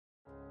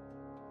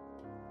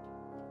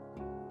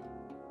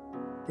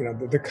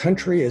The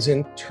country is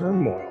in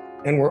turmoil,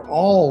 and we're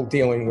all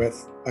dealing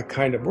with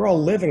we're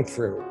all living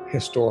through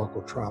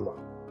historical trauma.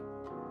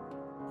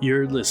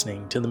 You're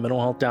listening to the Mental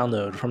Health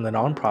Download from the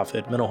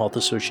nonprofit Mental Health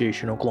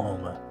Association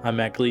Oklahoma. I'm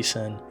Matt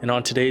Gleason, and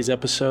on today's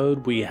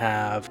episode, we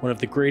have one of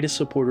the greatest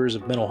supporters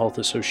of Mental Health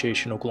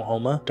Association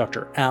Oklahoma,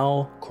 Dr.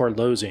 Al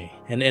Corlozzi.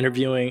 And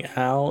interviewing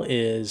Al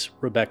is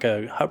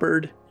Rebecca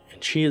Hubbard,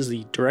 and she is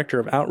the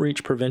Director of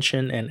Outreach,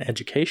 Prevention, and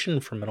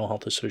Education for Mental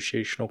Health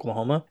Association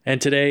Oklahoma.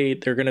 And today,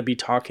 they're going to be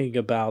talking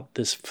about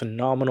this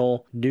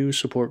phenomenal new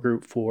support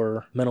group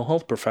for mental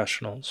health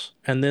professionals.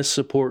 And this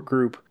support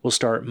group will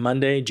start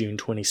Monday, June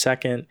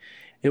 22nd.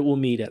 It will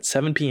meet at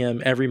 7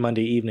 p.m. every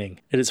Monday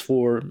evening. It is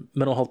for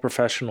mental health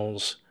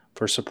professionals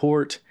for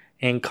support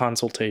and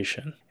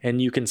consultation.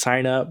 And you can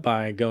sign up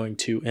by going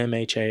to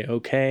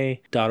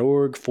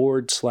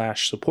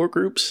mhaok.org/support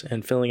groups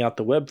and filling out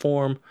the web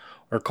form,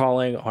 or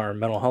calling our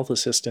Mental Health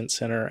Assistance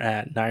Center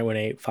at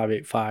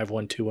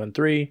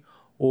 918-585-1213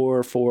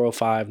 or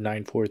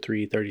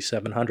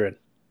 405-943-3700.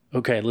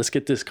 Okay, let's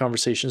get this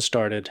conversation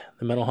started.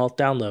 The Mental Health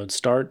Download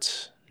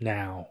starts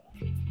now.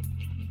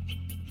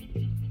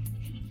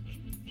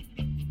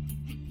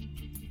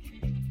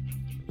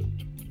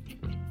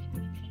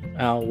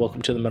 Al,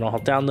 welcome to the Mental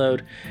Health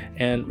Download.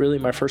 And really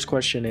my first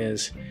question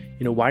is,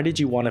 why did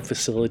you want to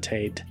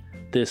facilitate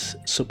this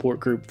support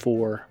group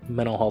for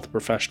mental health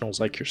professionals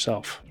like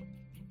yourself?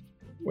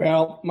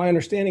 Well, my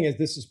understanding is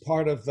this is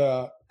part of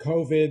the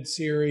COVID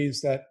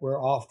series that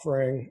we're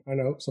offering. I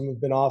know some have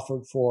been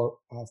offered for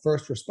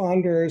first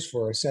responders,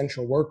 for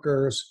essential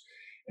workers,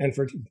 and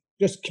for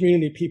just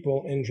community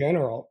people in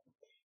general.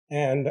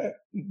 And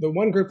the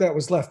one group that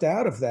was left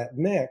out of that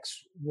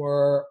mix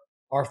were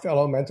our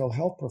fellow mental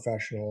health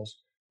professionals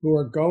who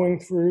are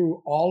going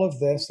through all of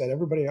this that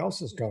everybody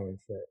else is going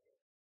through.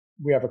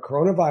 We have a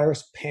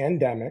coronavirus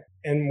pandemic,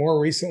 and more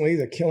recently,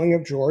 the killing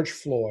of George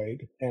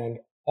Floyd, and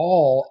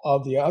all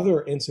of the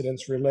other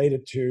incidents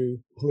related to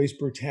police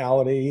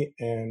brutality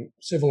and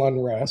civil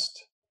unrest.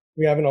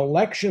 We have an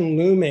election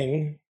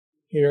looming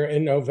here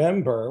in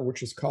November,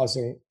 which is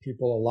causing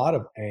people a lot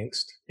of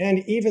angst.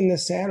 And even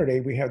this Saturday,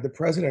 we have the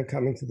president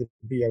coming to the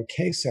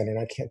BOK Center. And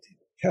I can't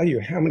tell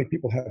you how many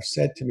people have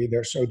said to me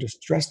they're so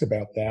distressed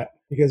about that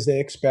because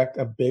they expect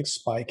a big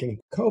spike in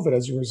COVID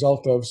as a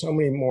result of so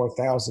many more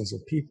thousands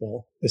of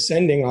people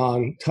descending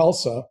on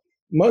Tulsa,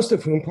 most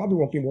of whom probably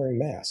won't be wearing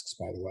masks,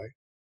 by the way.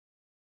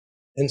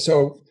 And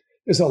so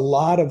there's a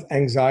lot of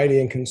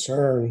anxiety and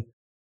concern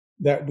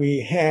that we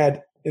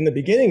had in the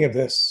beginning of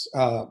this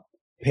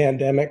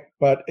pandemic,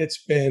 but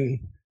it's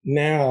been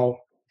now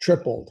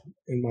tripled,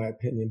 in my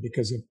opinion,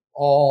 because of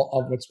all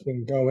of what's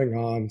been going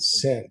on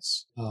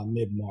since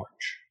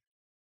mid-March.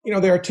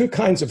 There are two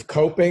kinds of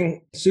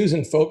coping.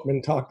 Susan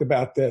Folkman talked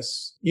about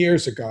this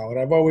years ago, and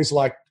I've always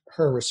liked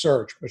her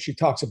research, but she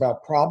talks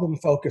about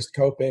problem-focused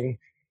coping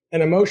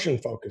and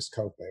emotion-focused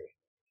coping.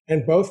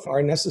 And both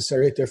are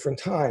necessary at different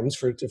times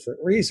for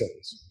different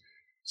reasons.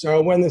 So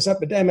when this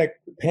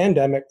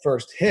pandemic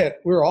first hit,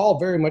 we were all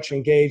very much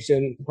engaged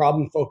in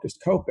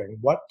problem-focused coping.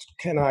 What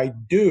can I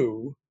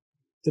do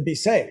to be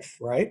safe,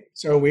 right?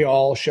 So we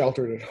all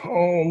sheltered at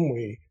home.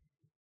 We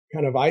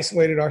kind of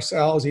isolated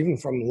ourselves, even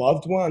from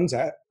loved ones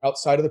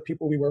outside of the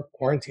people we were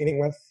quarantining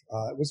with.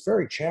 It was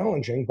very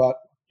challenging, but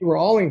we were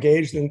all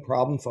engaged in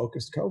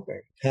problem-focused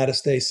coping. How to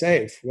stay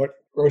safe, what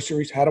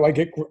groceries, how do I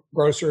get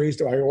groceries?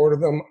 Do I order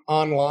them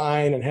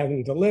online and have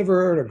them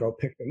delivered, or go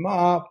pick them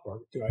up?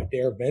 Or do I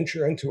dare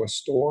venture into a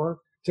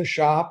store to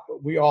shop?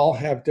 We all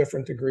have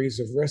different degrees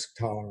of risk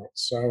tolerance.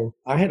 So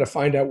I had to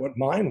find out what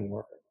mine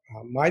were,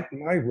 my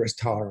risk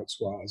tolerance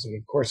was. And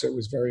of course, it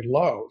was very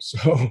low.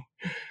 So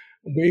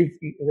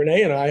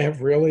Renee and I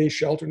have really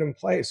sheltered in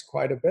place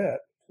quite a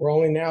bit. We're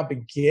only now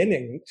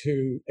beginning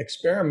to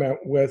experiment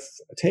with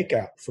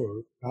takeout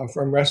food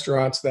from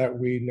restaurants that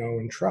we know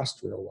and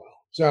trust real well.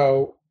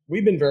 So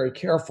we've been very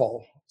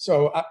careful.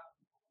 So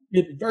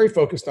we're very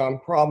focused on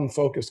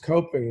problem-focused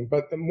coping,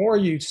 but the more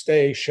you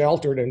stay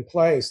sheltered in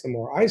place, the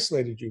more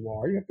isolated you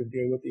are. You have to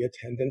deal with the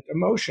attendant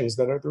emotions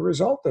that are the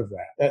result of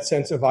that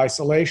sense of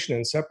isolation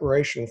and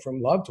separation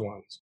from loved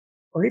ones,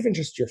 or even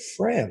just your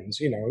friends,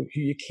 who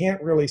you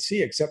can't really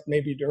see except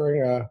maybe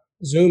during a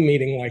Zoom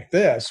meeting like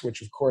this,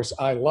 which of course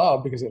I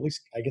love because at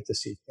least I get to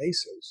see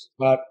faces.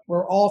 But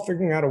we're all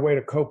figuring out a way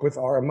to cope with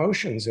our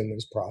emotions in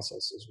this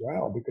process as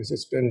well, because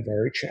it's been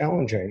very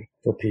challenging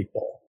for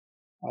people.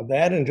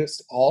 That and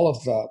just all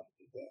of the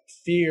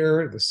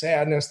fear, the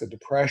sadness, the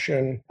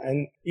depression,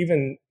 and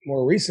even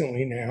more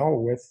recently now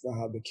with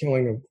the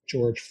killing of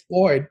George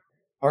Floyd,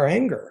 our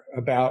anger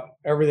about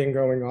everything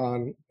going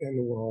on in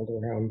the world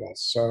around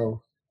us.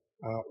 So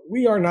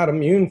we are not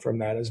immune from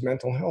that as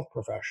mental health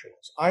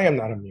professionals. I am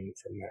not immune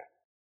from that.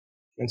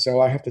 And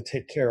so I have to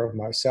take care of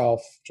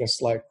myself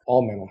just like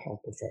all mental health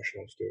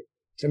professionals do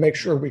to make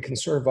sure we can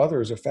serve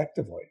others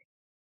effectively.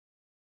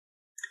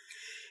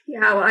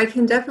 Yeah, well, I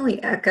can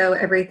definitely echo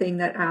everything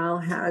that Al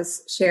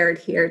has shared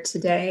here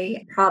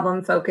today.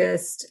 Problem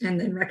focused, and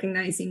then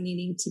recognizing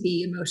needing to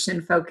be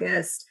emotion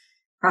focused,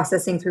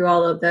 processing through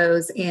all of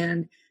those,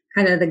 and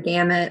kind of the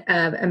gamut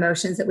of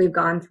emotions that we've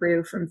gone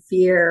through, from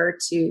fear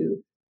to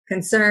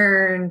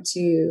concern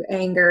to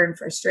anger and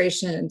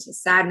frustration to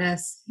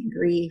sadness and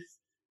grief.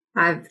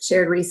 I've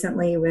shared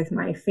recently with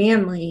my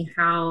family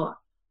how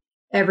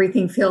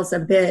everything feels a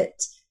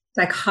bit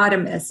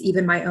dichotomous,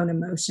 even my own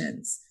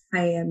emotions.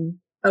 I am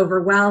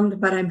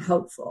overwhelmed, but I'm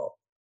hopeful.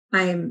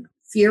 I'm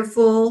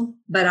fearful,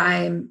 but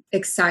I'm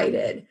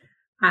excited.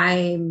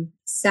 I'm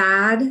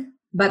sad,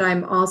 but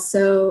I'm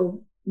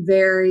also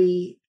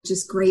very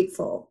just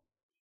grateful,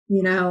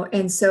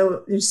 And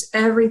so there's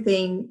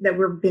everything that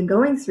we've been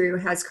going through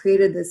has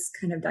created this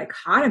kind of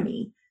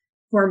dichotomy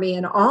for me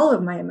in all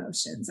of my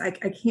emotions. I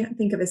can't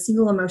think of a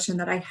single emotion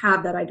that I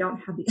have that I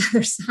don't have the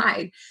other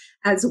side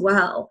as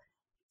well.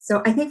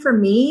 So I think for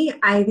me,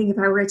 I think if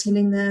I were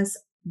attending this,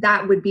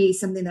 that would be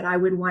something that I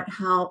would want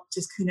help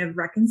just kind of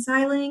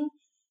reconciling.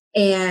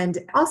 And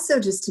also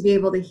just to be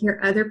able to hear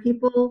other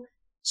people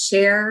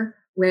share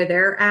where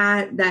they're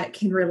at that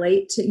can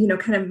relate to,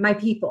 kind of my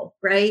people,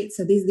 right?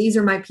 So these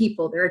are my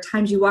people. There are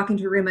times you walk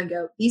into a room and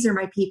go, these are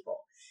my people.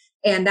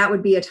 And that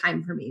would be a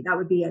time for me. That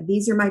would be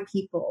these are my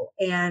people.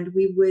 And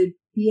we would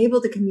be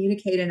able to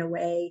communicate in a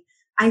way,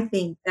 I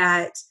think,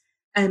 that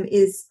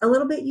is a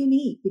little bit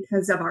unique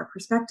because of our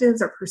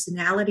perspectives, our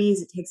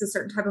personalities. It takes a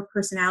certain type of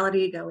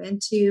personality to go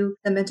into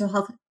the mental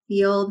health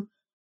field.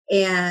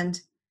 And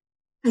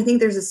I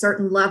think there's a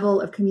certain level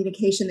of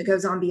communication that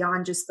goes on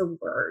beyond just the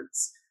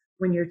words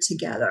when you're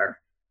together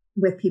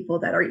with people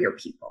that are your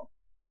people.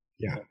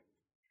 Yeah.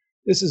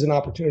 This is an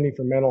opportunity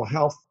for mental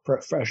health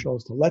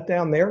professionals to let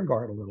down their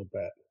guard a little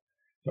bit,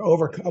 to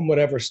overcome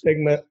whatever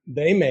stigma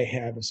they may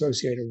have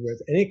associated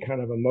with any kind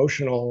of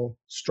emotional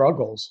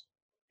struggles.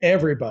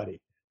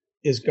 Everybody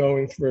is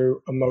going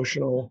through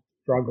emotional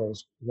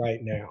struggles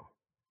right now.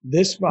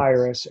 This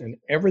virus and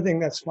everything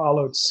that's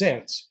followed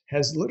since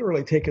has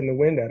literally taken the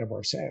wind out of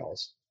our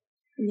sails.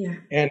 Yeah.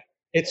 And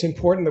it's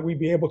important that we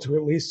be able to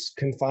at least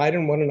confide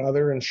in one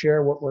another and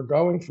share what we're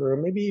going through,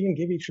 and maybe even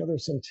give each other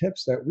some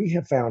tips that we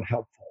have found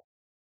helpful.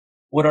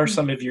 What are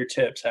some of your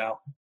tips, Hal?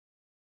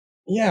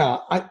 Yeah,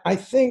 I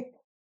think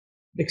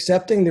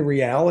accepting the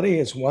reality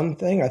is one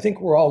thing. I think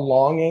we're all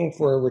longing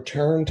for a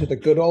return to the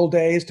good old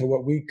days, to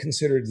what we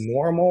considered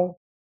normal.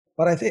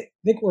 But I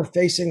think we're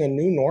facing a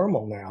new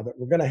normal now that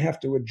we're going to have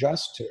to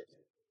adjust to.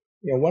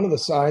 One of the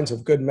signs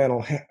of good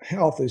mental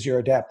health is your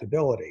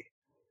adaptability,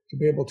 to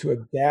be able to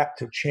adapt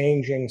to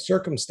changing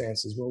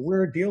circumstances. Well,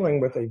 we're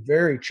dealing with a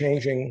very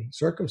changing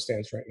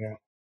circumstance right now.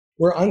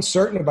 We're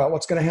uncertain about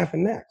what's going to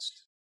happen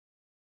next.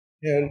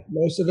 And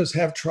most of us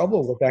have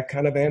trouble with that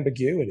kind of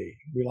ambiguity.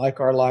 We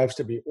like our lives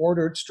to be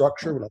ordered,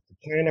 structured. We like to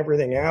plan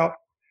everything out.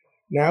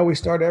 Now we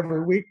start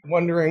every week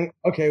wondering,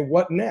 okay,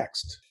 what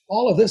next?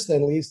 All of this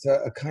then leads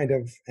to a kind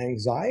of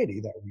anxiety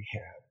that we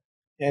have.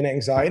 And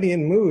anxiety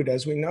and mood,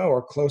 as we know,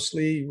 are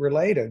closely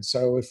related.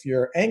 So if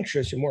you're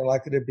anxious, you're more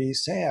likely to be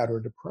sad or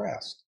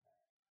depressed.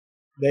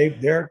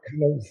 They're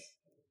kind of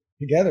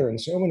together in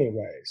so many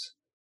ways.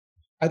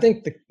 I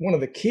think one of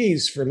the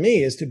keys for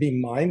me is to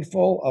be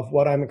mindful of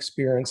what I'm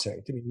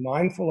experiencing, to be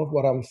mindful of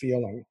what I'm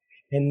feeling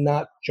and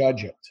not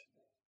judge it.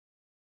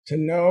 To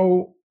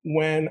know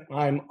when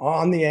I'm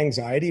on the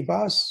anxiety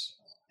bus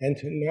and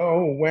to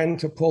know when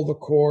to pull the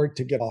cord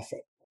to get off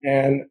it.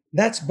 And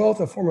that's both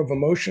a form of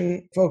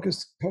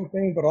emotion-focused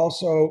coping, but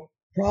also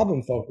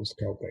problem-focused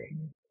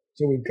coping.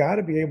 So we've got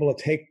to be able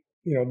to take,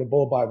 the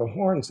bull by the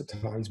horns at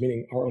times,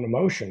 meaning our own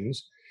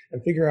emotions,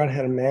 and figure out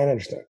how to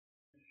manage them.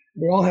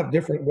 We all have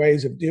different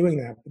ways of doing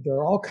that, but there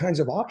are all kinds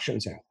of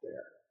options out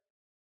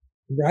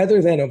there.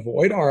 Rather than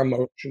avoid our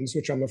emotions,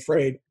 which I'm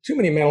afraid too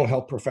many mental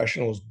health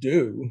professionals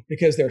do,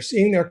 because they're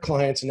seeing their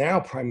clients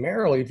now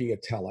primarily via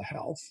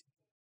telehealth.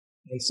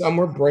 And some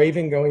are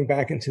braving going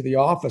back into the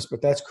office,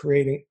 but that's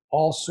creating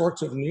all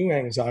sorts of new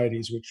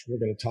anxieties, which we're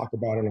going to talk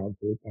about in our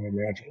group, I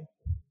imagine.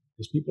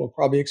 Because people are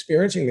probably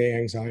experiencing the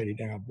anxiety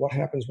now. What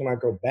happens when I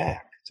go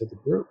back to the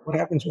group? What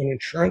happens when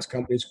insurance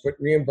companies quit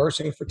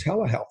reimbursing for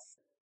telehealth?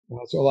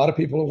 Well, so a lot of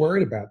people are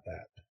worried about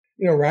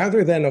that.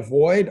 Rather than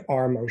avoid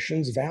our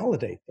emotions,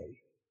 validate them.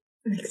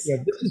 This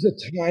is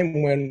a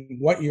time when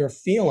what you're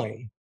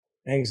feeling,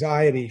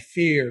 anxiety,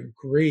 fear,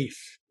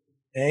 grief,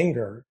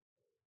 anger,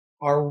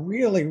 are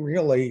really,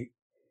 really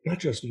not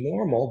just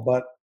normal,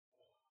 but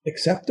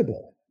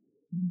acceptable.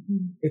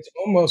 Mm-hmm. It's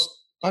almost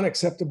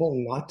unacceptable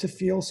not to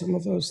feel some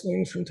of those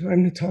things from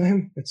time to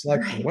time. It's like,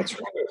 right. What's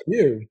wrong with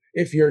you?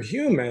 If you're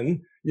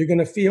human, you're going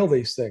to feel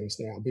these things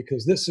now,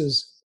 because this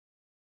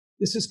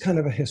is kind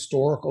of a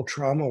historical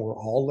trauma we're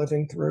all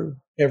living through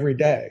every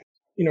day.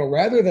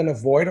 Rather than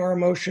avoid our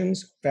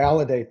emotions,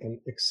 validate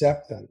them,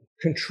 accept them,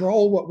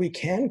 control what we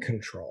can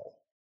control,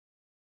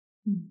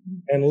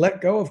 and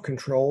let go of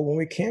control when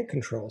we can't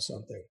control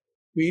something.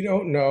 We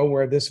don't know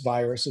where this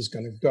virus is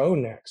going to go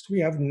next. We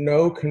have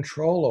no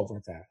control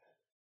over that.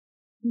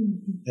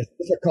 As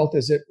difficult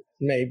as it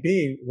may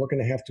be, we're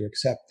going to have to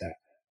accept that.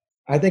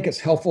 I think it's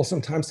helpful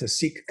sometimes to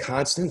seek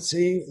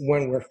constancy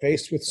when we're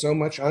faced with so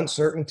much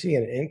uncertainty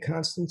and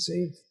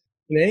inconstancy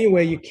in any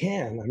way you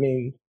can. I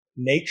mean,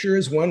 nature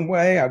is one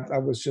way. I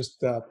was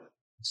just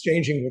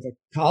exchanging with a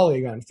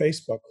colleague on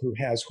Facebook who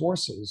has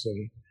horses,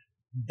 and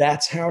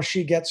that's how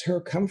she gets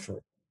her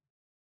comfort.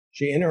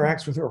 She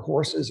interacts with her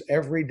horses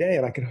every day,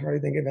 and I can hardly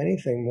think of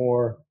anything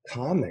more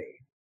calming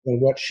than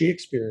what she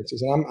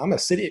experiences. And I'm a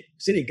city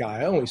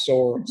guy. I only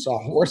saw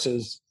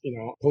horses,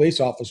 police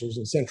officers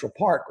in Central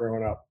Park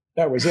growing up.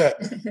 That was it.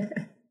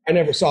 I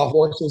never saw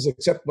horses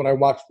except when I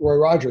watched Roy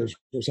Rogers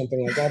or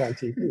something like that on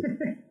TV.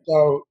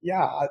 So,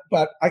 yeah,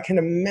 but I can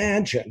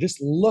imagine just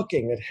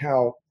looking at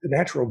how the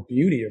natural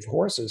beauty of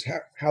horses,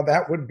 how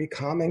that would be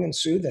calming and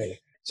soothing.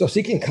 So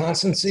seeking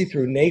constancy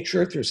through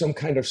nature, through some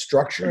kind of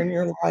structure in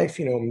your life,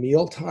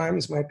 meal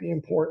times might be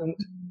important.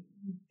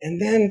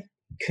 And then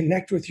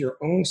connect with your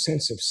own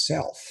sense of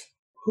self.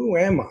 Who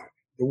am I?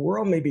 The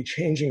world may be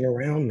changing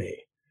around me,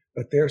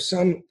 but there's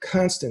some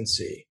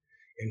constancy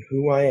in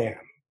who I am,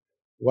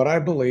 what I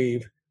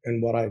believe,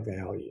 and what I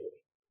value.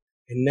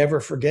 And never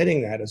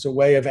forgetting that as a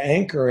way of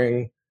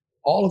anchoring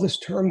all of this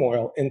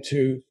turmoil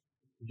into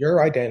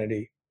your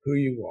identity, who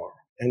you are,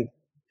 and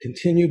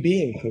continue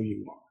being who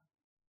you are.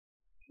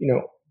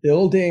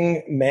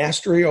 Building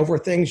mastery over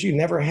things you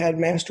never had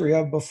mastery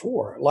of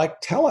before, like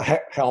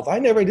telehealth. I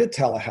never did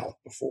telehealth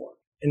before.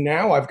 And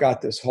now I've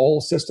got this whole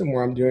system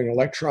where I'm doing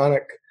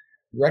electronic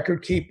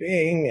record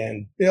keeping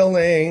and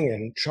billing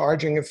and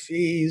charging of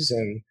fees.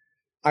 And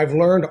I've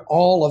learned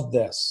all of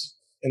this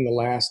in the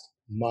last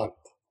month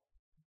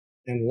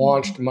and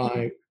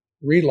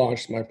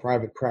relaunched my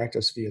private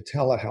practice via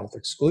telehealth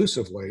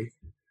exclusively,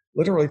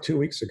 literally 2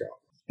 weeks ago.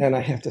 And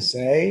I have to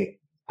say,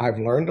 I've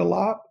learned a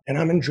lot and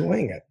I'm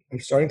enjoying it. I'm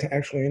starting to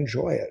actually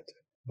enjoy it.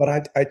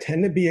 But I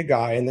tend to be a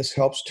guy, and this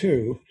helps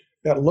too,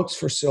 that looks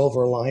for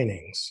silver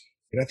linings.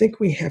 And I think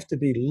we have to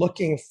be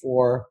looking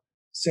for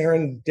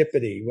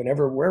serendipity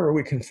wherever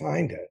we can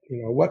find it.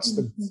 What's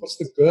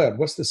the good?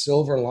 What's the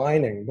silver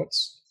lining?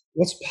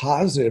 What's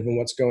positive in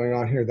what's going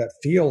on here that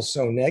feels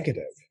so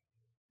negative?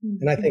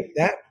 And I think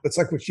that's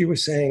like what you were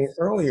saying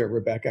earlier,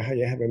 Rebecca, how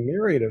you have a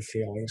myriad of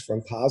feelings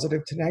from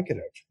positive to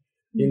negative.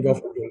 You can go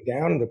from being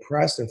down and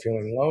depressed and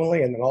feeling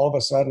lonely, and then all of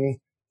a sudden,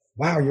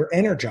 wow, you're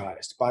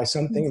energized by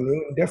something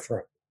new and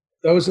different.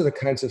 Those are the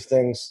kinds of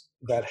things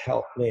that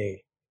help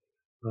me.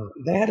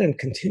 That and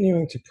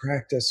continuing to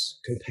practice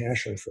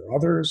compassion for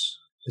others,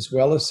 as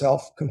well as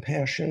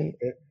self-compassion.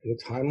 At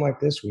a time like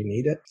this, we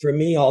need it. For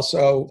me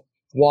also,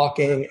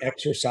 walking,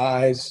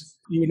 exercise.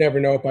 You would never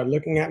know it by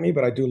looking at me,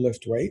 but I do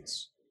lift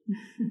weights.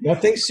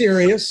 Nothing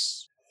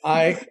serious.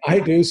 I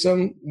do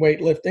some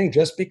weightlifting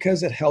just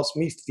because it helps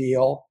me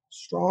feel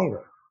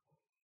stronger.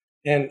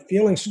 And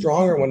feeling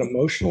stronger when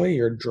emotionally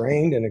you're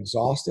drained and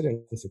exhausted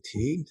and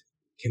fatigued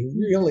can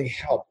really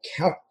help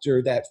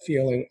counter that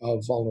feeling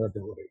of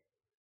vulnerability.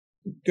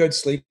 Good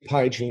sleep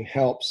hygiene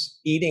helps.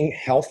 Eating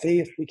healthy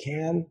if we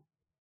can.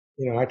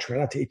 I try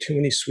not to eat too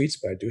many sweets,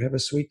 but I do have a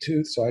sweet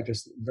tooth, so I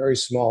just very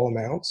small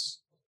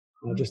amounts,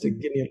 just to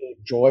give me a little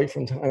joy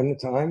from time to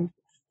time.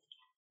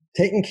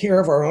 Taking care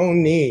of our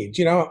own needs.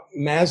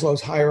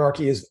 Maslow's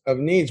hierarchy of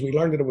needs, we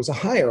learned that it was a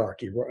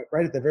hierarchy,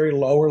 right? At the very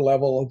lower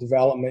level of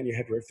development, you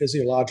have your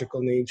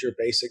physiological needs, your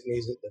basic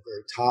needs. At the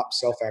very top,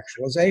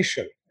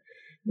 self-actualization.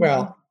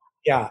 Well,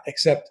 yeah,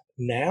 except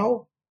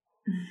now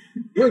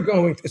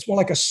it's more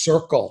like a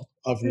circle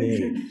of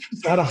needs.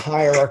 It's not a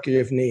hierarchy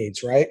of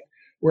needs, right?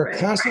 We're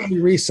constantly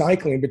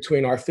recycling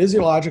between our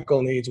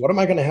physiological needs. What am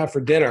I going to have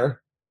for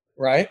dinner,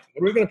 right?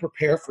 What are we going to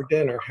prepare for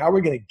dinner? How are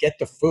we going to get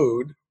the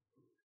food?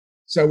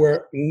 So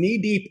we're knee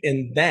deep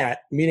in that,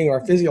 meeting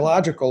our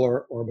physiological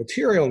or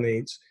material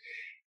needs,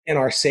 and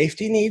our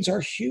safety needs are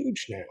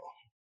huge now.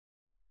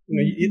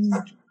 It's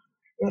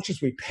not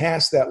just we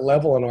passed that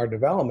level in our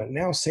development.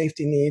 Now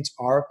safety needs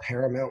are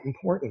paramount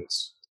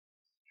importance.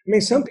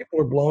 Some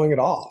people are blowing it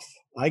off.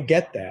 I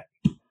get that.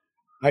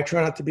 I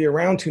try not to be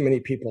around too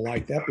many people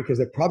like that because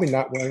they're probably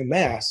not wearing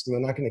masks and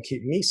they're not going to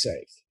keep me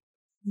safe.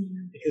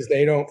 Because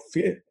they don't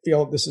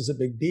feel this is a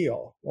big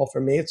deal. Well, for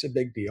me, it's a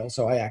big deal,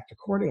 so I act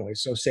accordingly.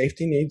 So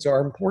safety needs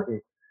are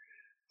important.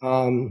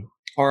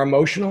 Our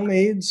emotional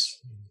needs,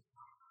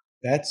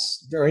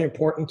 that's very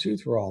important too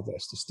through all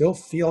this, to still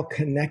feel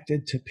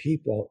connected to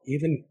people,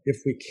 even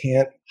if we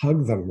can't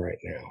hug them right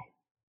now.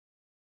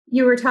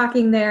 You were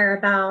talking there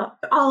about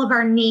all of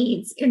our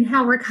needs and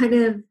how we're kind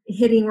of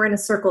we're in a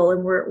circle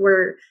and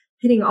we're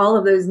hitting all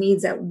of those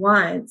needs at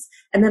once.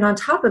 And then on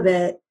top of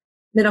it,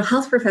 mental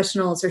health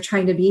professionals are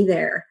trying to be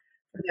there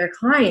for their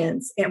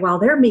clients and while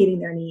they're meeting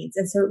their needs.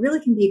 And so it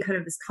really can be kind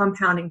of this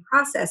compounding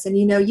process. And,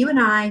 you and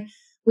I,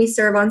 we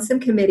serve on some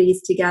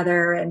committees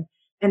together. And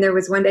there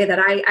was one day that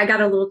I got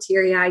a little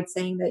teary eyed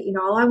saying that,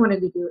 all I wanted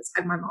to do was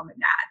hug my mom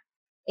and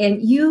dad.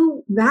 And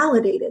you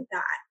validated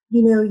that.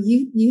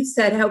 You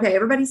said, okay,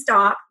 everybody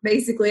stop,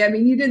 basically.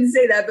 You didn't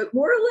say that, but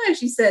more or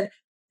less you said,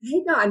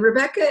 hey, God,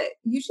 Rebecca,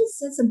 you just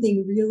said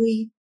something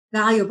really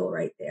valuable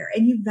right there.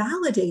 And you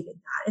validated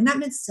that. And that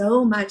meant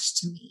so much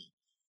to me.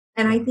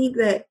 And I think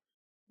that,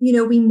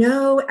 we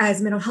know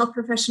as mental health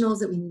professionals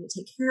that we need to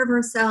take care of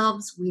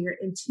ourselves. We are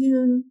in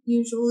tune,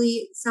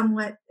 usually,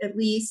 somewhat at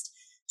least,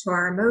 to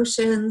our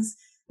emotions.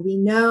 We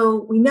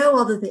know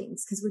all the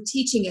things because we're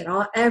teaching it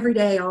all every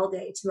day, all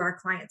day to our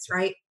clients,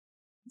 right?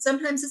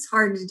 Sometimes it's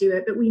hard to do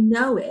it, but we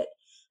know it.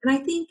 And I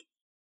think,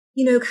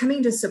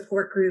 coming to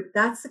support group,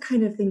 that's the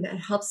kind of thing that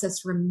helps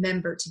us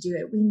remember to do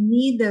it. We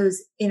need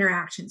those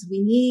interactions.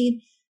 We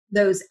need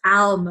those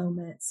Al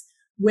moments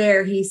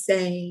where he's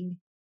saying,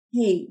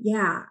 hey,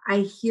 yeah, I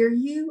hear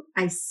you.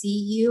 I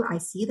see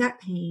that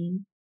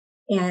pain.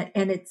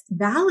 And it's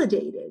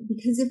validated,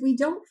 because if we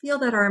don't feel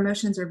that our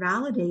emotions are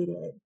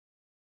validated,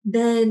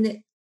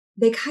 then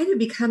they kind of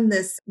become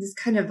this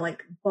kind of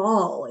like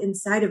ball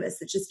inside of us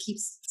that just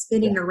keeps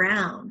spinning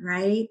around,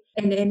 right?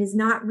 And is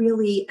not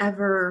really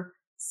ever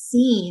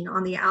seen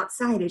on the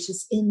outside. It's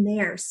just in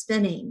there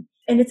spinning.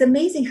 And it's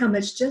amazing how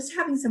much just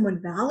having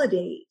someone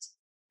validate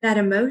that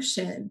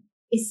emotion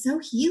is so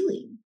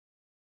healing.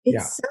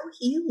 It's so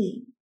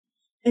healing.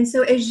 And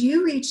so as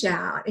you reach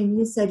out and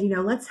you said,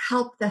 let's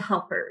help the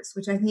helpers,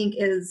 which I think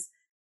is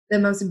the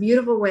most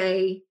beautiful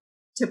way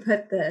to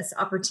put this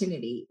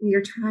opportunity. We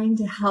are trying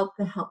to help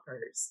the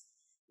helpers.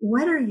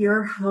 What are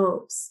your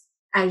hopes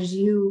as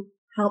you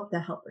help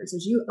the helpers,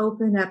 as you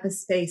open up a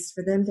space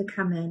for them to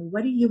come in?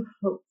 What do you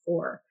hope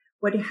for?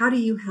 How do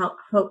you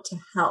hope to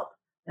help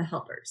the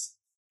helpers?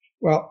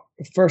 Well,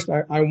 first,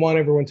 I want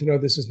everyone to know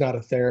this is not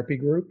a therapy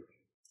group,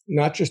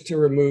 not just to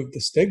remove the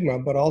stigma,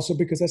 but also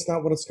because that's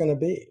not what it's going to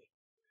be.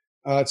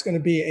 It's going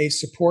to be a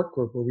support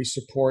group where we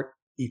support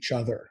each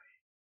other.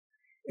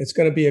 It's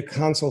going to be a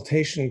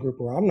consultation group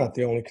where I'm not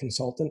the only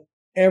consultant.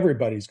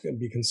 Everybody's going to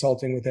be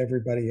consulting with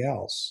everybody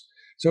else.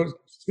 So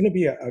it's going to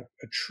be a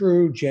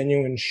true,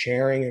 genuine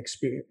sharing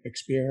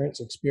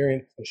experience,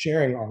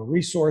 sharing our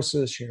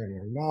resources, sharing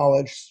our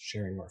knowledge,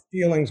 sharing our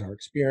feelings, our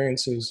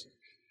experiences,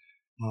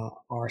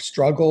 our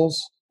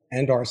struggles,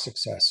 and our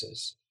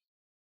successes.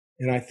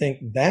 And I think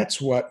that's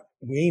what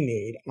we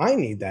need. I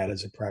need that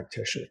as a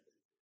practitioner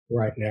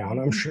right now. And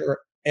I'm sure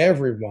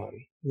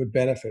everyone would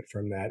benefit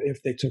from that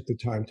if they took the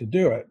time to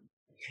do it.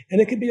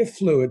 And it could be a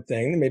fluid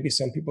thing. There may be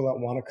some people that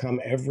want to come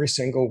every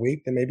single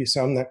week. There may be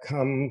some that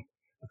come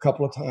a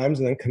couple of times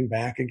and then come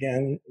back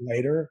again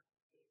later.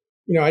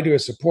 I do a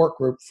support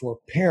group for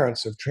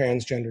parents of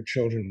transgender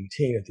children and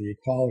teen at the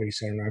Equality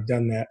Center. And I've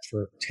done that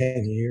for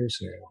 10 years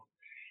now.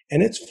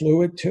 And it's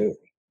fluid too.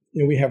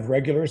 We have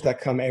regulars that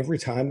come every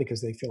time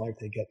because they feel like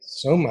they get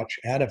so much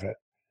out of it.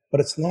 But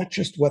it's not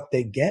just what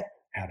they get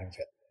out of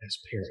it as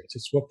parents.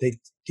 It's what they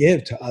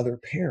give to other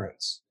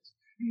parents.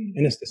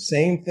 And it's the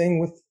same thing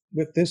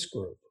with this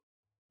group.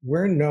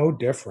 We're no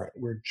different.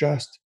 We're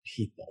just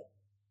people.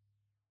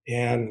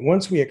 And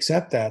once we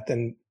accept that,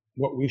 then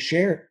what we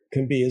share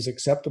can be as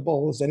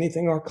acceptable as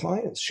anything our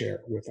clients share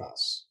with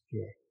us.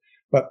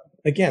 But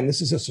again,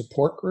 this is a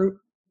support group.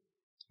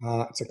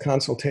 It's a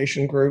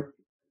consultation group.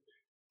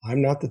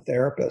 I'm not the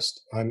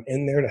therapist. I'm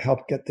in there to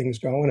help get things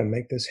going and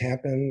make this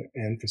happen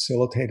and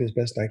facilitate as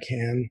best I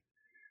can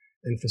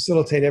and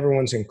facilitate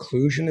everyone's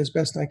inclusion as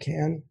best I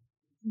can.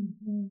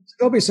 Mm-hmm. So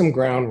there'll be some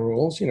ground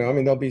rules,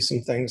 there'll be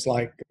some things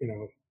like,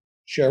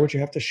 share what you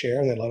have to share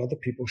and then let other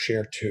people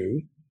share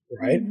too,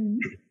 right?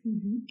 Mm-hmm.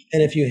 Mm-hmm.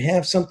 And if you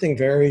have something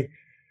very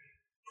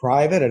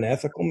private, an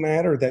ethical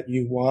matter that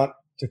you want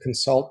to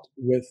consult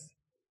with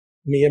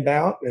me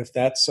about, if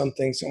that's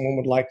something someone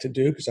would like to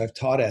do, because I've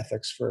taught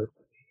ethics for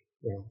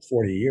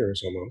 40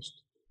 years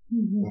almost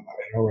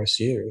at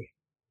OSU,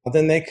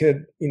 then they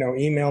could,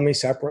 email me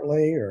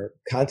separately or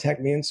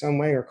contact me in some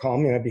way or call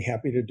me, and I'd be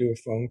happy to do a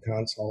phone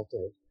consult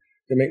or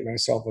to make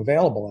myself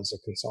available as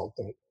a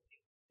consultant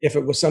if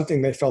it was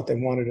something they felt they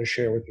wanted to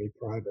share with me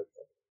privately.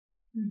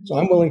 Mm-hmm. So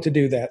I'm willing to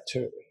do that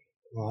too.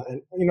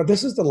 And,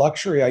 this is the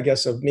luxury, I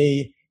guess, of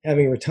me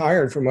having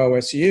retired from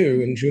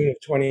OSU in June of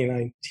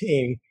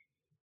 2019.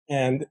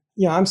 And,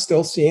 I'm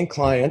still seeing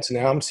clients.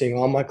 Now I'm seeing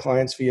all my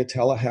clients via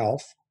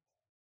telehealth.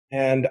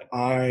 And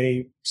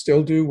I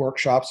still do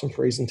workshops and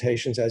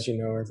presentations, as you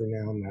know, every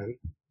now and then.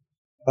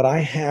 But I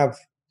have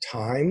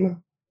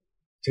time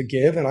to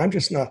give, and I'm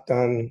just not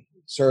done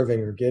serving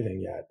or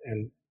giving yet.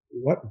 And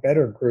what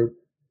better group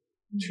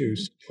to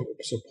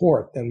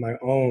support than my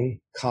own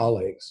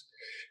colleagues?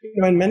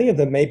 And many of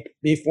them may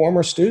be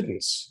former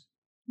students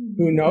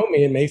who know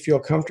me and may feel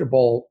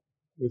comfortable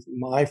with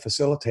my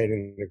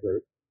facilitating the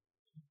group.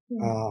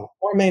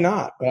 Or may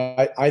not,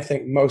 but I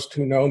think most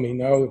who know me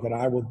know that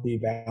I will be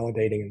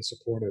validating and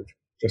supportive,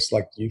 just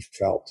like you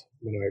felt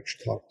when I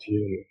talked to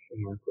you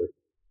in our group.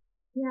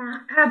 Yeah,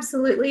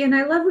 absolutely. And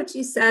I love what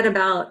you said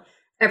about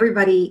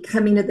everybody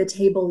coming to the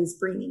table is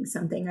bringing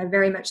something. I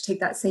very much take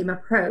that same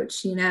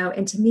approach,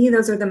 and to me,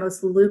 those are the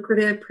most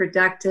lucrative,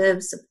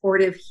 productive,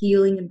 supportive,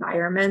 healing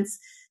environments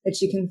that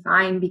you can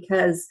find,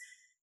 because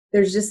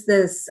there's just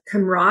this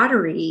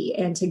camaraderie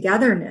and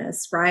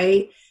togetherness,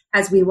 right?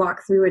 As we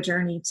walk through a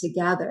journey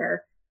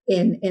together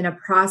in a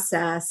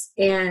process,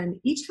 and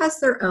each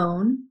has their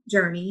own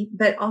journey,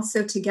 but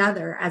also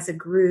together as a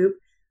group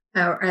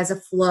or as a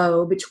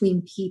flow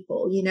between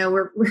people.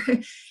 We're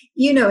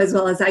as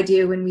well as I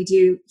do, when we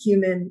do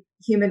human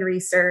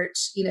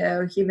research,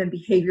 human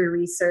behavior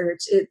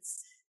research,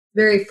 it's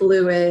very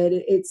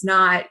fluid. It's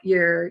not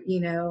your,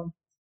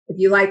 if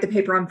you light the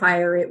paper on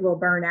fire, it will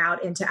burn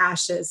out into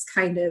ashes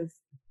kind of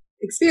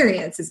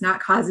experience. It's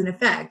not cause and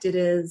effect. It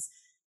is,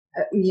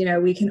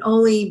 we can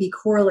only be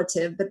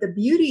correlative. But the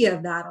beauty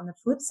of that on the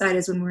flip side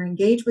is when we're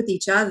engaged with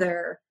each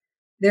other,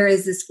 there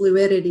is this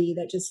fluidity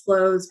that just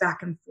flows back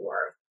and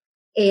forth.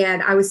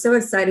 And I was so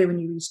excited when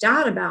you reached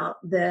out about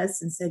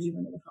this and said you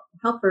wanted to help the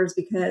helpers,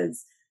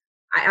 because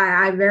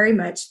I very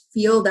much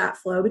feel that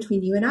flow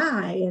between you and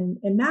I and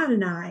Matt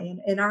and I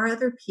and our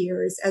other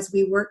peers as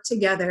we work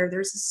together.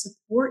 There's a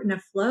support and a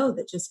flow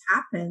that just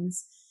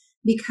happens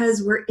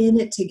because we're in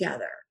it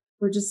together.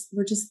 We're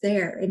just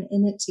there and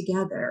in it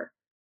together.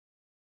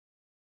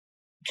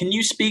 Can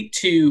you speak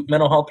to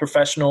mental health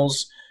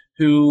professionals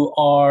who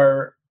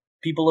are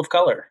people of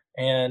color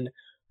and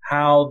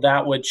how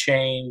that would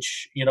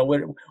change,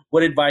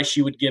 what advice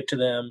you would give to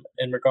them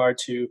in regard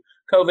to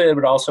COVID,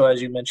 but also,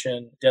 as you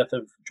mentioned, death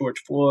of George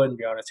Floyd and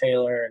Breonna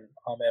Taylor and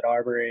Ahmaud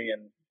Arbery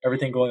and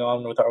everything going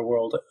on with our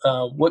world?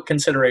 What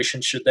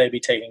considerations should they be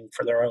taking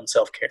for their own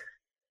self-care?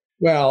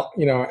 Well,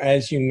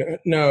 as you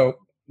know,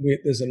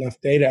 there's enough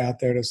data out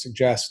there to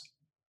suggest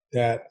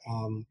that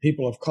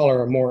people of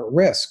color are more at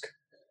risk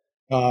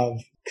of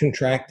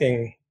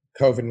contracting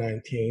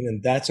COVID-19,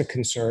 and that's a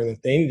concern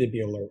that they need to be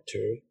alert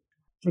to.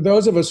 For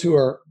those of us who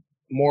are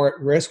more at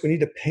risk, we need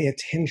to pay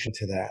attention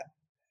to that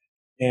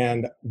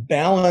and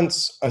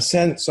balance a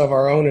sense of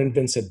our own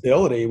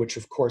invincibility, which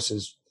of course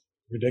is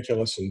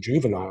ridiculous and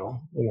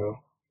juvenile.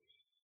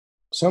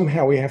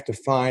 Somehow we have to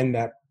find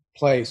that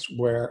place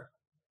where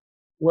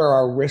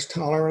our risk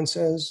tolerance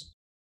is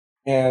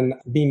and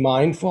be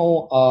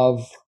mindful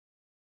of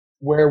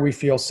where we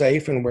feel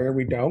safe and where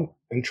we don't,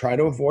 and try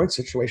to avoid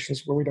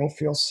situations where we don't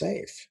feel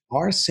safe.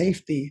 Our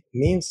safety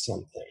means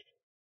something.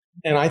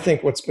 And I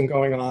think what's been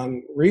going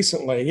on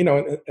recently,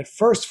 at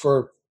first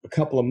for a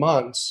couple of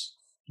months,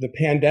 the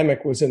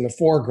pandemic was in the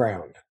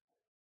foreground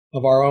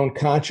of our own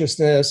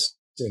consciousness,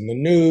 in the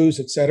news,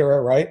 et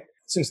cetera, right?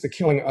 Since the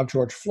killing of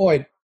George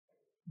Floyd,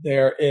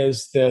 there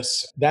is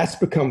that's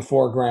become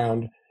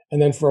foreground.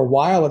 And then for a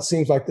while, it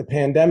seems like the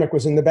pandemic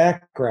was in the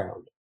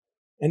background.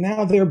 And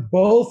now they're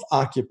both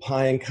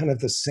occupying kind of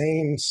the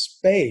same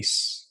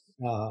space.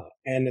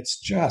 And it's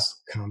just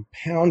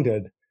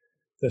compounded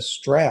the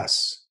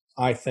stress,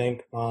 I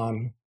think,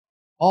 on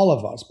all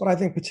of us, but I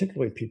think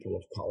particularly people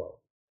of color.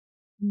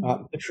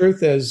 The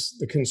truth is,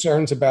 the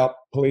concerns about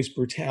police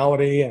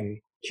brutality and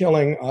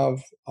killing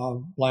of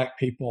Black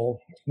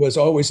people was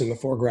always in the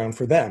foreground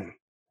for them,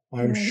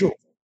 I'm sure.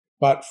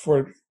 But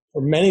for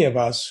many of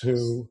us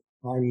who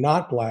are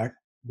not Black,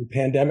 the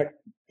pandemic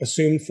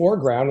assumed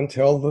foreground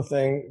until the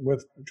thing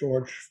with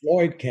George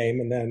Floyd came,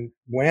 and then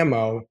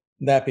whammo,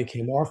 that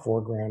became our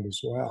foreground as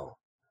well.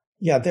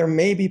 Yeah, there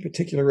may be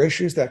particular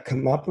issues that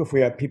come up if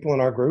we have people in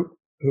our group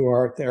who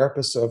are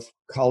therapists of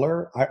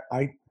color.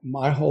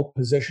 My whole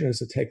position is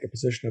to take a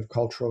position of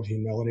cultural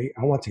humility.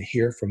 I want to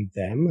hear from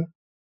them.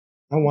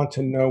 I want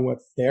to know what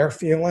they're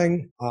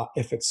feeling.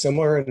 If it's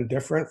similar and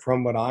different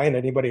from what I and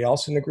anybody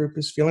else in the group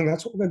is feeling,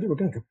 that's what we're going to do. We're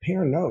going to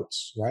compare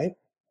notes, right?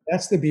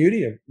 That's the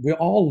beauty of it. We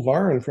all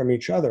learn from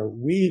each other.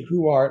 We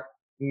who are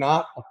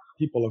not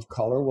people of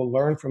color will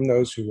learn from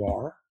those who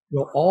are.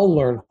 We'll all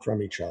learn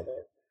from each other.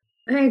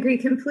 I agree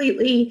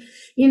completely.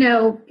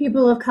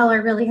 People of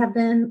color really have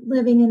been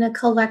living in a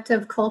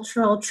collective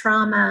cultural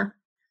trauma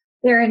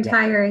their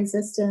entire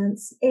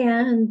existence,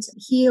 and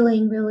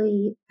healing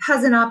really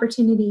has an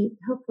opportunity,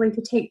 hopefully,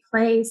 to take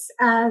place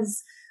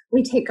as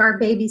we take our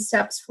baby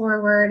steps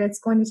forward. It's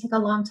going to take a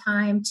long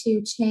time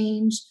to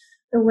change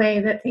the way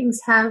that things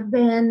have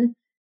been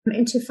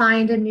and to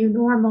find a new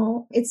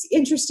normal. It's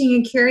interesting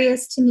and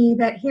curious to me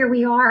that here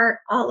we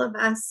are, all of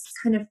us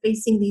kind of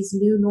facing these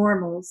new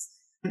normals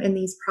and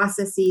these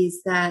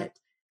processes that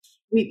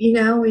we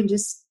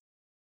just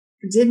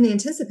didn't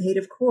anticipate.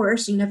 Of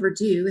course, you never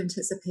do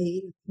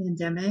anticipate a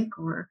pandemic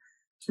or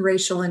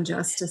racial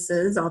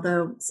injustices,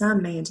 although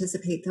some may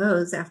anticipate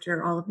those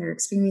after all of their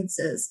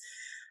experiences.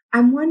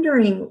 I'm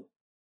wondering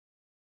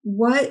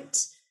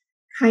what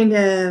kind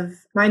of,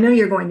 I know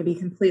you're going to be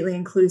completely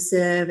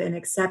inclusive and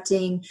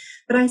accepting,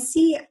 but I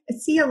see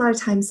a lot of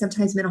times,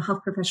 sometimes mental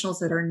health professionals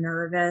that are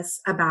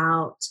nervous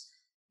about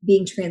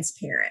being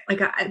transparent.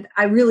 Like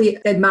I really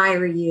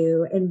admire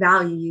you and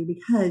value you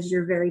because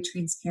you're very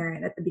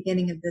transparent. At the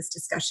beginning of this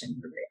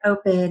discussion, you're very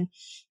open,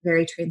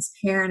 very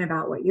transparent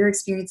about what your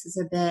experiences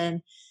have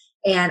been.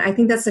 And I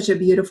think that's such a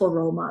beautiful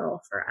role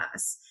model for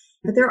us.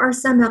 But there are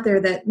some out there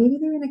that maybe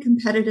they're in a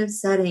competitive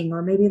setting,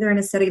 or maybe they're in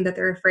a setting that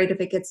they're afraid if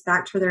it gets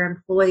back to their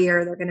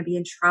employer, they're going to be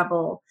in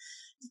trouble.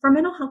 For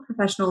mental health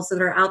professionals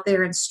that are out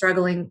there and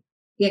struggling,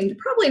 and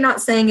probably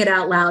not saying it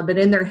out loud, but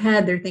in their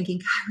head, they're thinking,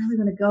 God, I really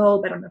want to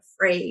go, but I'm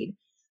afraid.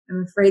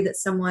 I'm afraid that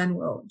someone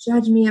will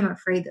judge me. I'm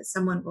afraid that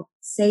someone will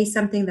say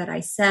something that I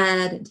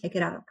said and take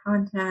it out of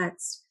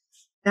context,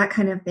 that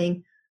kind of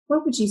thing.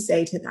 What would you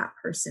say to that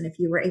person if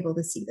you were able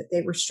to see that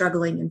they were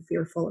struggling and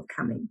fearful of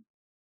coming?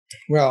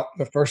 Well,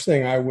 the first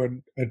thing I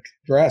would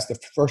address, the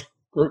first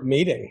group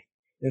meeting,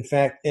 in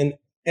fact, in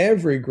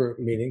every group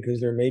meeting,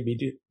 because there may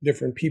be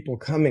different people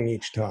coming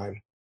each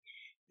time,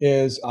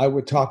 is I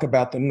would talk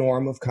about the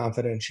norm of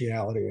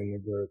confidentiality in the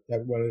group,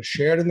 that what is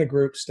shared in the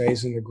group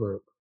stays in the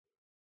group,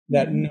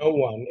 that no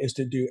one is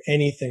to do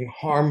anything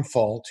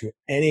harmful to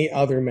any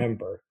other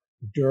member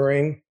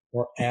during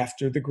or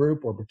after the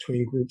group or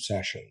between group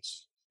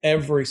sessions.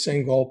 Every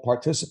single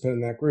participant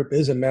in that group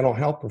is a mental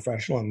health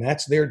professional, and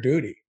that's their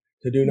duty,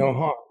 to do no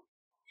harm.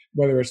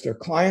 Whether it's their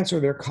clients or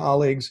their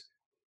colleagues,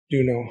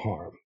 do no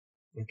harm.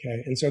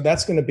 Okay. And so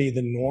that's going to be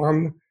the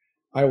norm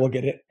I will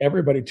get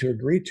everybody to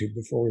agree to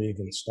before we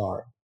even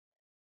start.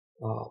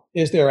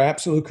 Is there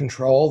absolute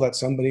control that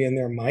somebody in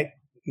there might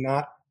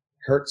not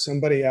hurt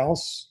somebody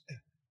else?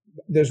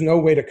 There's no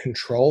way to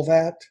control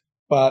that,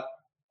 but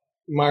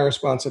my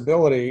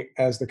responsibility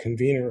as the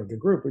convener of the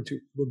group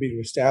would be to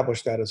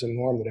establish that as a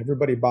norm that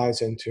everybody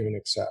buys into and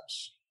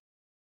accepts.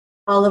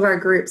 All of our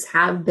groups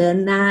have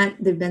been that.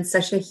 They've been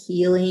such a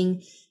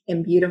healing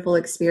and beautiful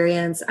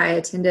experience. I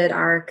attended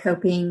our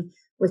Coping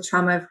with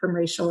Trauma from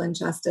Racial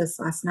Injustice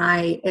last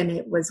night, and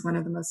it was one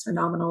of the most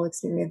phenomenal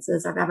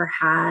experiences I've ever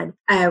had.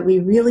 We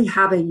really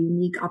have a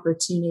unique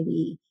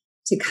opportunity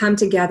to come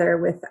together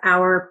with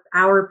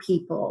our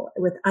people,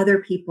 with other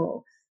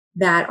people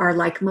that are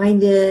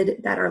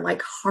like-minded, that are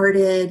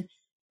like-hearted,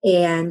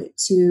 and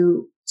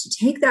to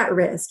take that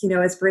risk,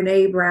 as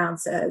Brene Brown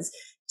says,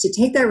 to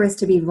take that risk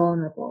to be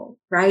vulnerable,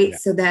 right? Yeah.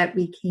 So that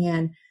we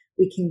can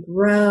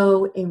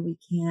grow and we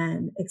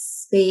can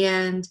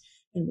expand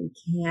and we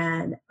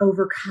can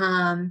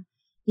overcome.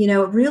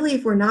 Really,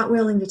 if we're not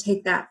willing to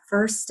take that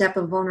first step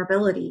of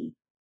vulnerability,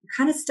 you're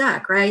kind of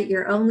stuck, right?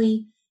 You're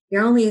only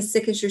as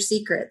sick as your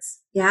secrets.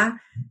 Yeah.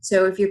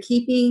 So if you're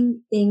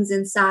keeping things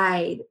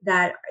inside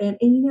that, and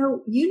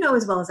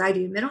as well as I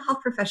do, mental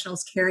health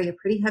professionals carry a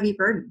pretty heavy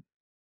burden.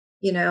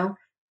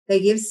 They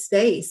give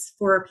space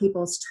for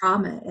people's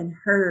trauma and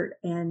hurt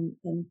and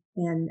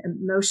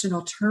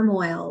emotional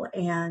turmoil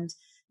and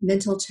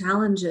mental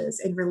challenges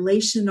and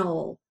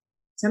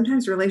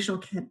sometimes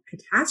relational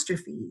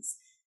catastrophes,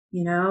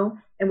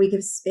 and we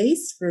give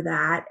space for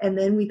that. And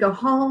then we go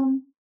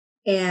home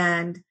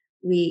and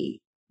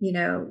we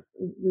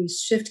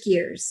shift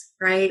gears,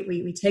 right?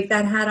 We take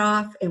that hat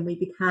off and we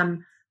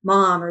become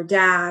mom or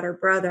dad or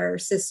brother or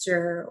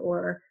sister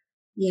or,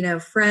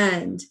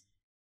 friend.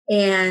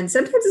 And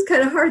sometimes it's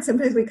kind of hard.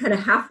 Sometimes we kind of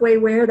halfway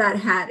wear that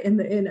hat in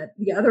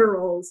the other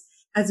roles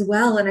as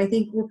well. And I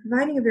think we're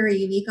providing a very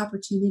unique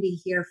opportunity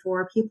here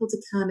for people to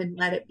come and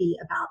let it be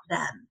about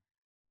them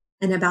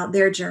and about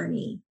their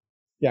journey.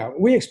 Yeah,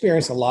 we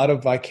experience a lot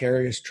of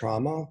vicarious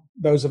trauma,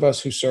 those of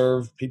us who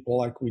serve people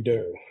like we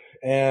do.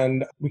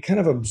 And we kind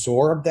of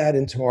absorb that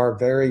into our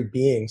very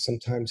being,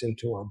 sometimes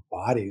into our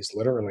bodies,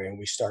 literally. And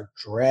we start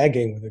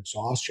dragging with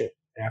exhaustion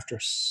after,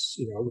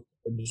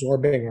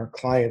 absorbing our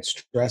clients'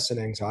 stress and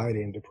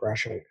anxiety and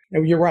depression.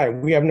 And you're right,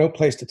 we have no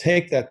place to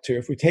take that to.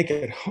 If we take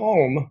it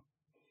home,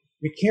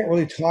 we can't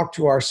really talk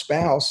to our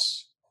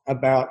spouse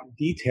about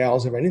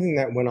details of anything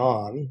that went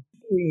on.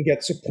 We can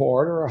get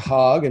support or a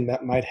hug, and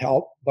that might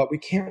help, but we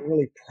can't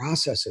really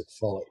process it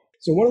fully.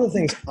 So one of the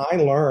things I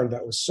learned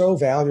that was so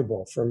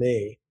valuable for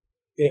me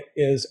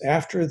is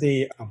after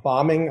the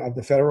bombing of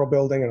the federal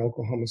building in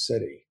Oklahoma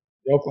City,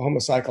 the Oklahoma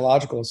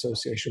Psychological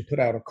Association put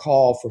out a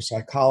call for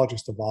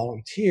psychologists to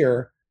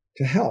volunteer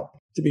to help,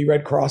 to be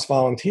Red Cross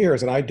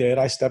volunteers. And I did.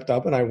 I stepped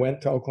up and I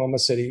went to Oklahoma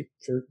City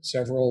for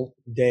several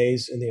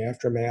days in the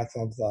aftermath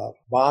of the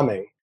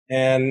bombing.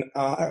 And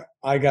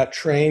I got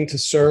trained to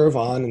serve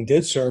on and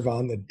did serve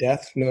on the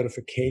death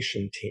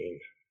notification team.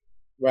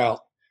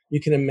 Well,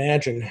 you can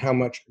imagine how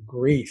much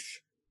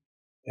grief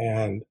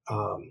and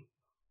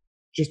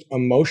just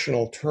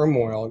emotional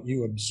turmoil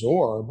you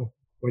absorb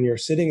when you're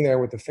sitting there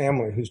with the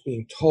family who's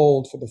being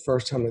told for the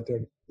first time that their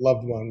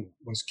loved one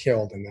was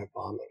killed in that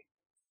bombing.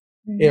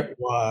 Mm-hmm. It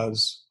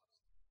was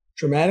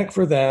traumatic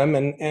for them.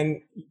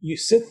 And you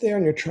sit there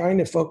and you're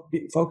trying to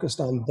be focused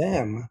on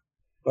them,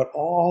 but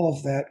all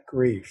of that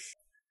grief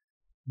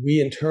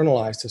we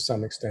internalize to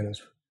some extent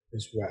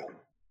as well.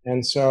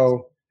 And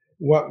so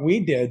what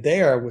we did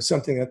there was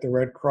something that the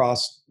Red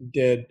Cross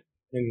did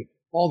in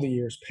all the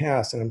years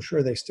past, and I'm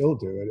sure they still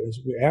do it,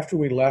 is after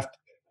we left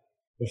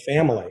the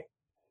family,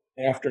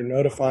 after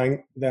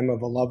notifying them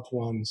of a loved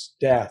one's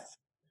death,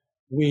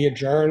 we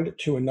adjourned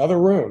to another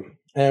room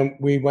and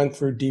we went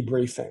through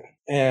debriefing.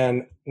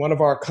 And one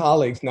of our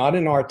colleagues, not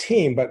in our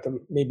team, but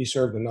maybe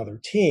served another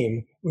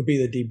team, would be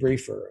the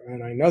debriefer.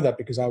 And I know that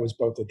because I was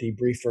both the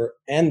debriefer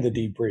and the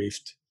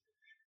debriefed.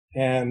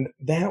 And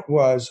that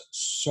was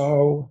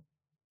so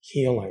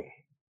healing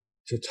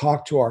to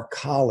talk to our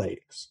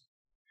colleagues,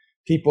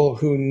 people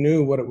who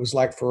knew what it was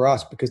like for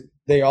us because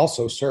they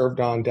also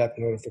served on death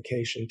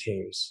notification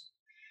teams,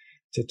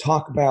 to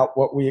talk about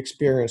what we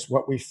experienced,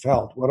 what we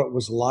felt, what it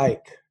was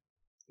like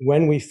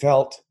when we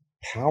felt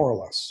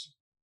powerless,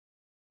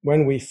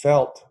 when we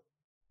felt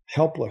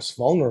helpless,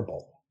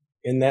 vulnerable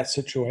in that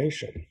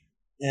situation.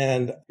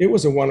 And it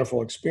was a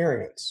wonderful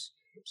experience.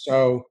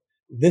 So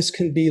this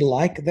can be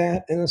like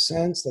that in a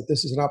sense, that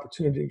this is an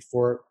opportunity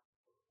for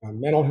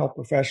mental health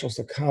professionals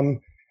to come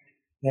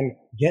and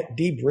get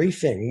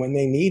debriefing when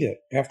they need it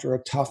after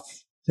a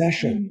tough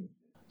session.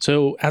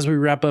 So as we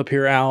wrap up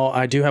here, Al,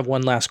 I do have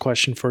one last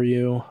question for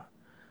you.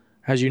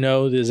 As you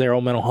know, the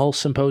Zarrow Mental Health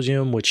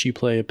Symposium, which you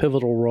play a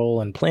pivotal role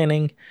in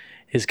planning,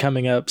 is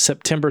coming up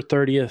September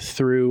 30th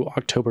through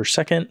October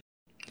 2nd.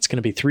 It's going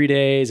to be 3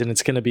 days, and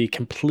it's going to be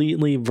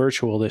completely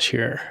virtual this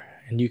year.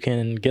 And you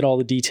can get all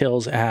the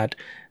details at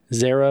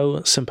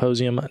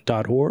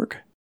zarrowsymposium.org.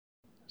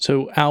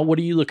 So, Al, what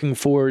are you looking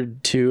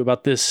forward to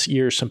about this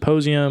year's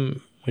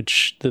symposium,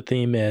 which the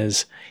theme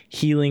is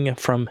Healing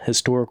from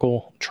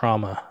Historical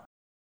Trauma?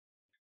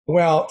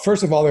 Well,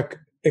 first of all,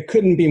 it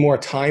couldn't be more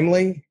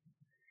timely.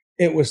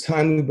 It was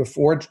timely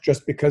before,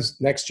 just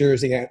because next year is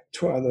the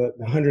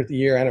 100th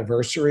year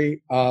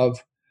anniversary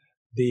of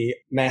the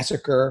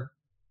massacre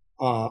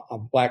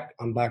on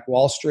Black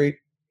Wall Street.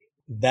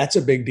 That's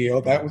a big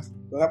deal. That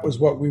was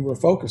what we were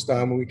focused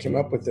on when we came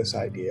up with this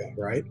idea,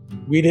 right?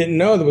 We didn't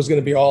know there was going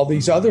to be all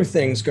these other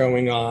things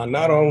going on,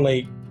 not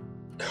only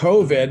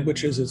COVID,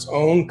 which is its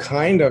own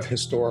kind of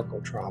historical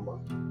trauma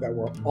that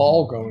we're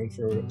all going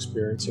through and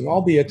experiencing,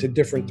 albeit to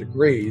different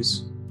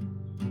degrees.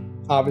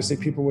 Obviously,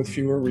 people with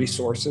fewer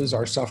resources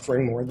are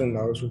suffering more than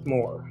those with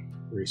more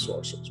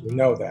resources. We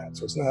know that.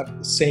 So it's not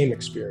the same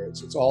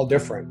experience. It's all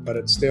different, but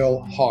it's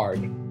still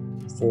hard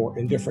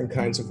in different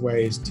kinds of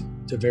ways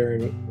to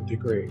varying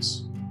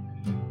degrees.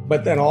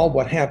 But then all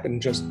what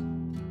happened just,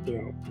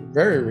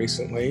 very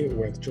recently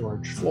with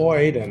George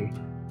Floyd and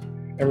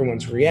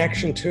everyone's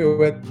reaction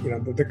to it,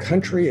 the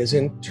country is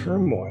in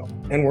turmoil,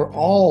 and we're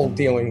all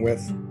dealing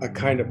with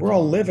we're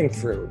all living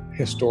through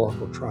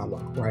historical trauma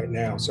right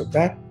now. So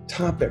that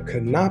topic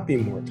could not be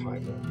more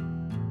timely.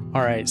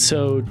 All right,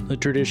 so the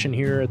tradition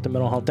here at the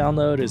Mental Health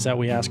Download is that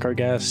we ask our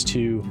guests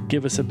to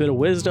give us a bit of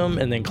wisdom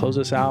and then close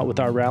us out with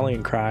our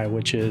rallying cry,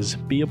 which is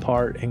be a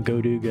part and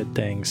go do good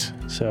things.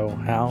 So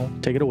Al,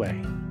 take it away.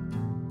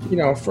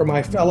 For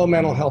my fellow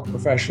mental health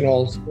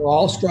professionals, we're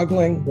all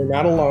struggling. We're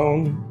not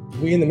alone.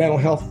 We in the Mental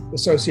Health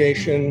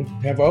Association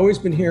have always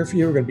been here for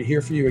you. We're going to be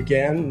here for you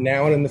again,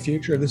 now and in the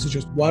future. This is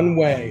just one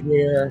way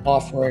we're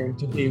offering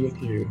to be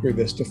with you through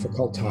this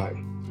difficult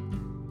time.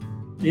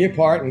 Be a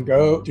part and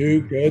go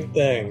do good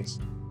things.